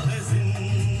है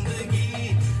जिंदगी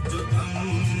जो थम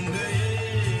गए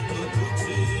तो कुछ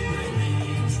नहीं.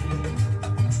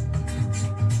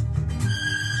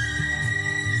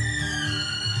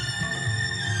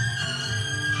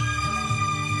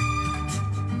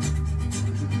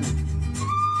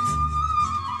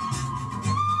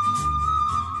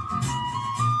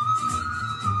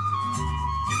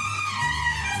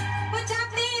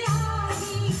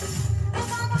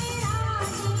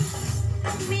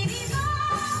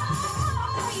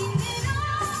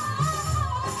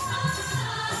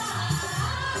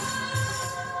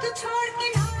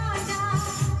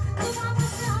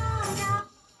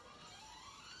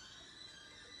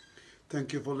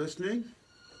 Thank you for listening.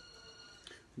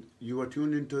 You are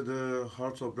tuned into the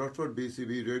Hearts of Bradford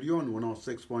BCB Radio on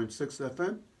 106.6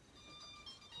 FM.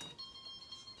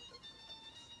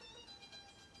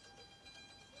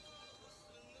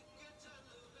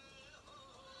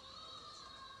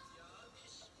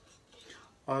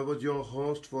 I was your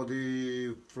host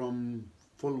from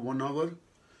full 1 hour.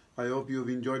 I hope you've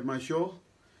enjoyed my show.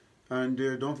 And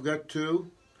don't forget to,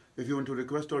 if you want to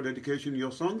request or dedication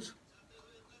your songs,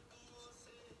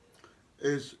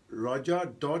 is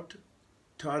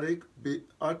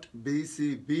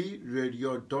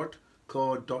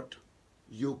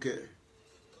raja.tariq@bcbradio.co.uk.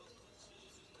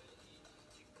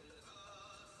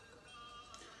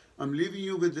 I'm leaving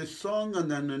you with this song and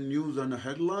then the news and the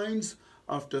headlines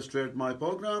after straight my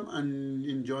program, and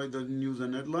enjoy the news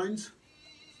and headlines.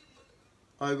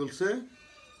 I will say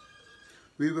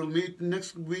we will meet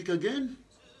next week again,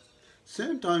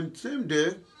 same time, same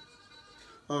day.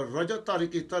 Raja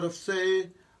Tariq ki taraf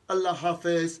se Allah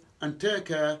Hafiz and take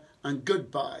care and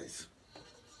goodbyes.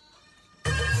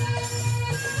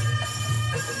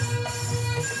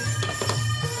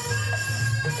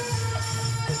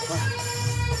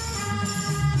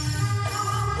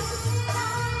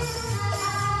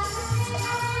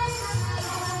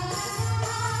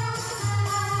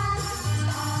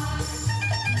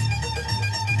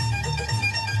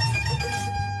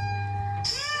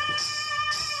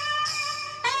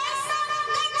 ऐसा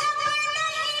गजब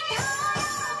नहीं था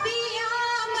पिया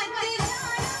मत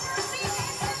जाना.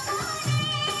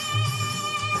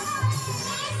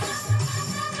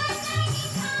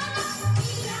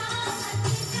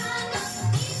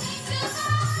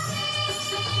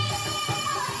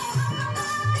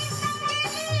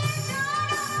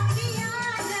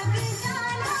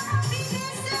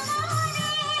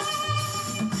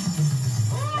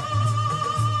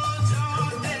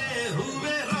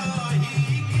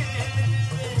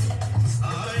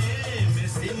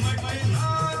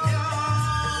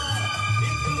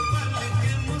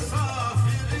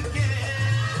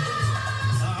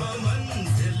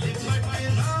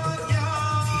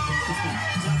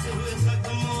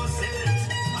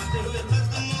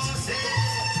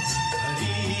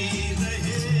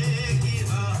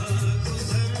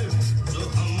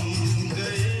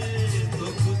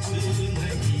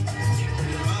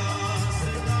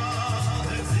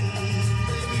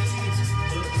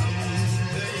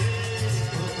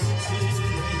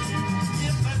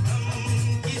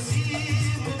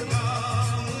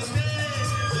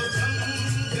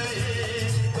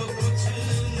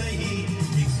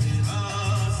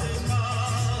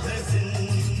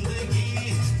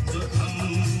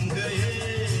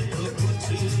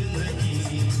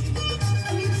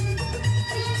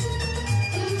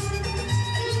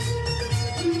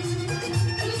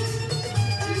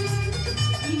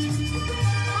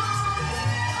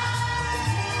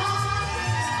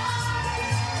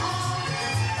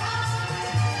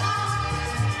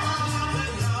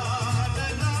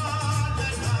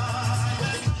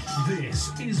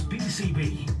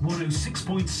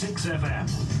 106.6 FM.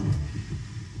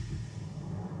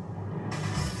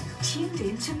 Tuned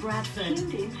in to Bradford.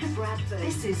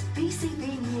 This is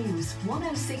BCB News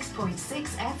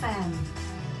 106.6 FM.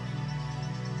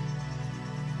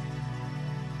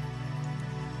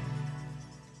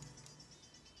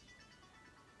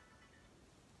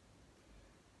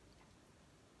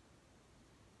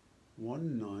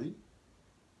 One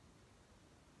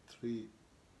 9-3-2-8.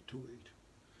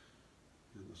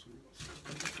 Yeah, that's what it was.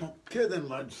 Okay then,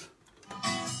 lads.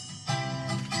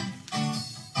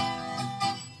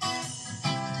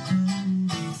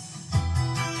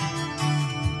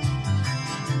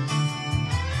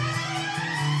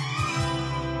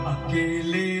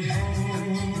 अकेले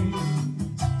हैं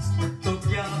तो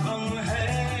क्या गम है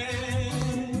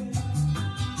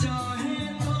चाहे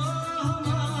तो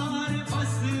हमारे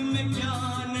बस में क्या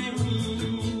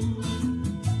नहीं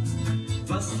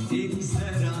बस एक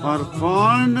जरा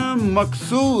Arfan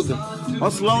Maqsood,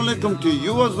 Assalamu alaikum to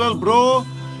you as well, bro.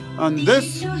 And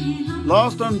this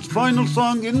last and final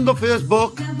song in the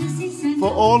Facebook for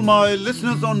all my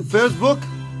listeners on Facebook: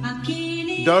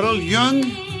 Darrell Young,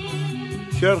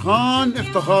 Sherhan,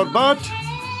 Iftikhar Bhatt,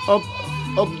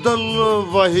 Abdul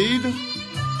Wahid,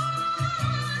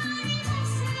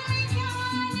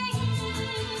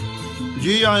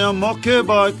 Gee, I am okay,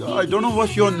 but I don't know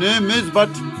what your name is, but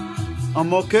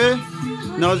I'm okay.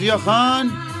 Nazia Khan.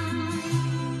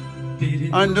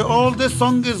 And all this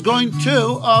song is going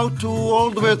out to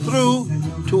all the way through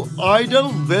to Idle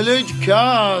Village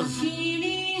Cars.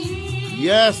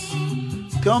 Yes.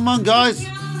 Come on, guys.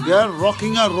 They're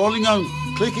rocking and rolling and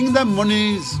clicking their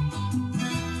monies.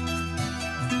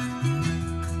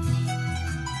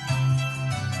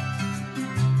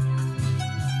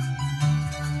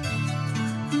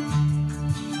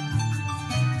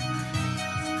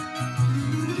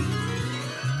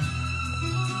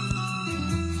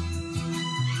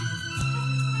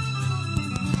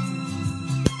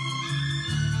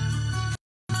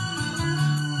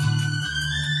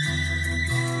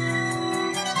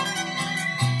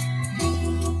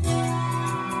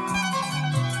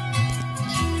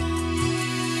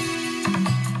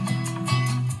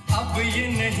 ये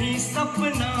नहीं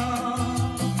सपना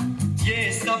ये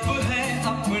सब है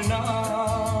अपना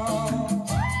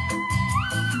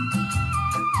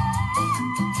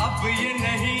अब ये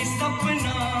नहीं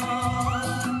सपना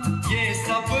ये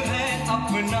सब है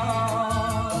अपना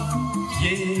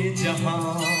ये जहां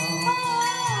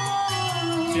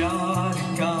प्यार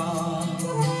का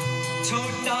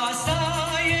छोटा सा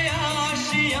ये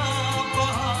आशियां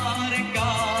बहार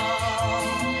का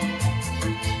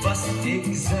बस एक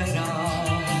जरा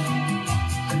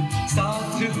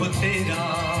साथ हो तेरा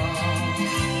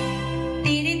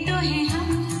तेरे तो है हम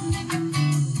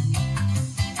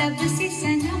तब से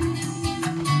सनम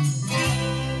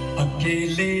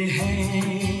अकेले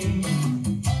हैं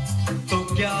तो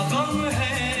क्या गम है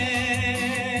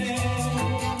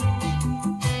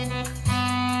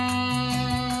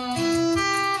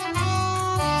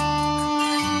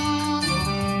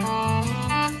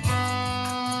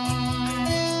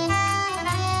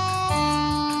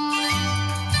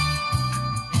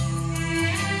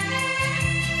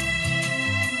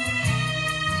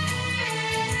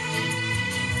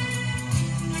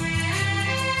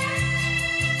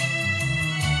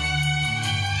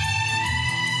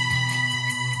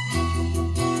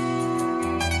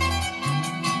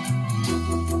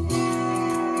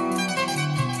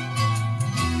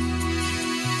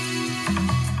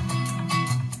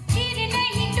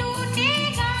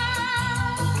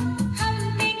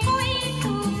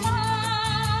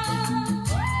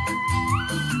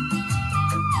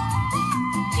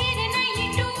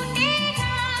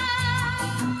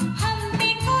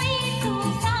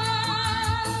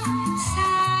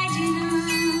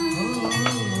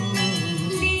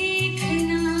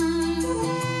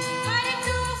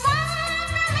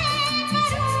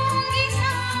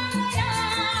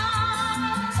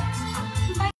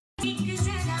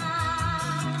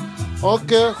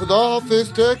Okay, Khuda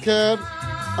Hafiz, take care,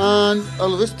 and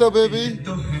Al Vista, baby.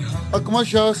 Akmal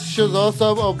Shah, Shahzad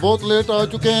Sahab are both late aa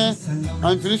chuke hain.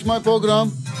 I'm finished my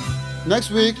program.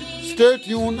 Next week, stay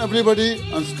tuned, everybody,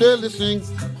 and stay listening.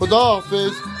 Khuda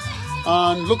Hafiz,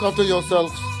 and look after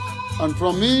yourselves. And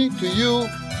from me to you,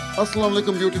 Assalamu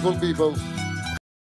alaikum, beautiful people.